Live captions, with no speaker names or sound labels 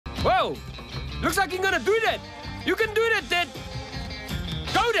Whoa! Looks like you're gonna do that. You can do that, Dad.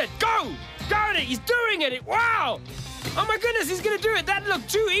 Go, Dad, go! Got it, he's doing it. Wow! Oh my goodness, he's gonna do it. That looked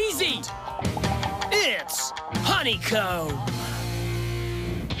too easy. It's honeycomb.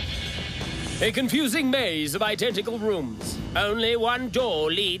 A confusing maze of identical rooms. Only one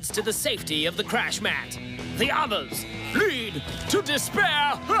door leads to the safety of the crash mat. The others lead to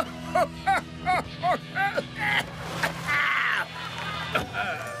despair.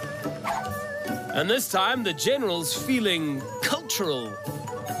 And this time, the general's feeling cultural.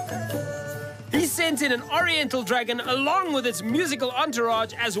 He sent in an oriental dragon along with its musical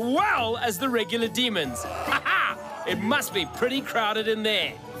entourage as well as the regular demons. Ha-ha! It must be pretty crowded in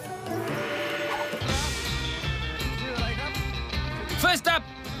there. First up,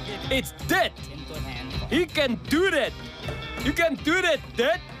 it's Det. He can do that. You can do that,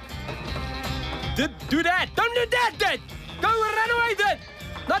 Det. Do that. Don't do that, Det. Go run away, Det.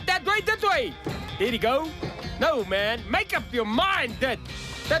 Not that way, that way. There you go. No, man. Make up your mind, Det.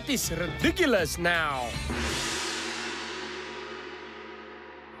 That is ridiculous now.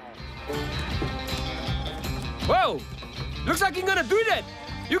 Whoa! Looks like you're gonna do that.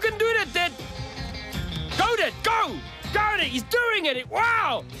 You can do that, Det. Go, Det, go! Got it, he's doing it.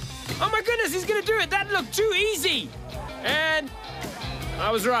 Wow! Oh my goodness, he's gonna do it. That looked too easy. And I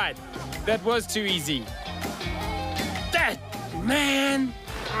was right. That was too easy. That, man.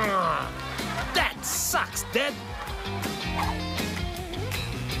 That sucks, Det.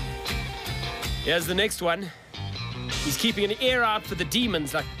 Here's the next one. He's keeping an ear out for the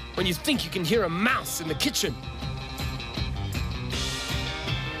demons, like when you think you can hear a mouse in the kitchen.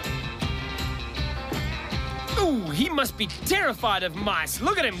 Ooh, he must be terrified of mice.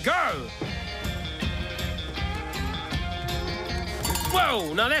 Look at him go.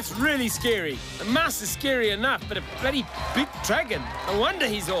 Whoa, now that's really scary. A mouse is scary enough, but a bloody big dragon. No wonder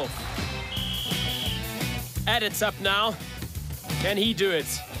he's off. Adit's up now. Can he do it?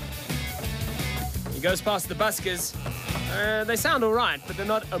 He goes past the buskers. They sound all right, but they're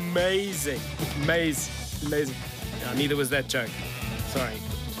not amazing. Amazing. No, neither was that joke. Sorry.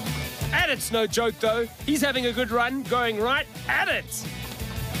 Adit's no joke, though. He's having a good run, going right at it.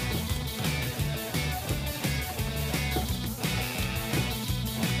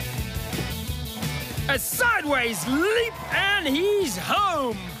 A sideways leap, and he's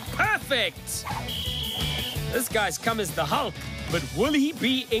home. Perfect. This guy's come as the Hulk, but will he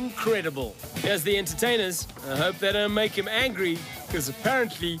be incredible? Here's the entertainers. I hope they don't make him angry, because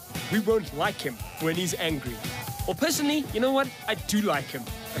apparently we won't like him when he's angry. Well, personally, you know what? I do like him,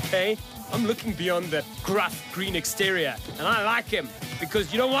 okay? I'm looking beyond that gruff green exterior, and I like him.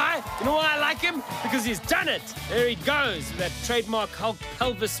 Because you know why? You know why I like him? Because he's done it. There he goes, that trademark Hulk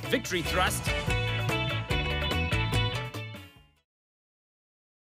pelvis victory thrust.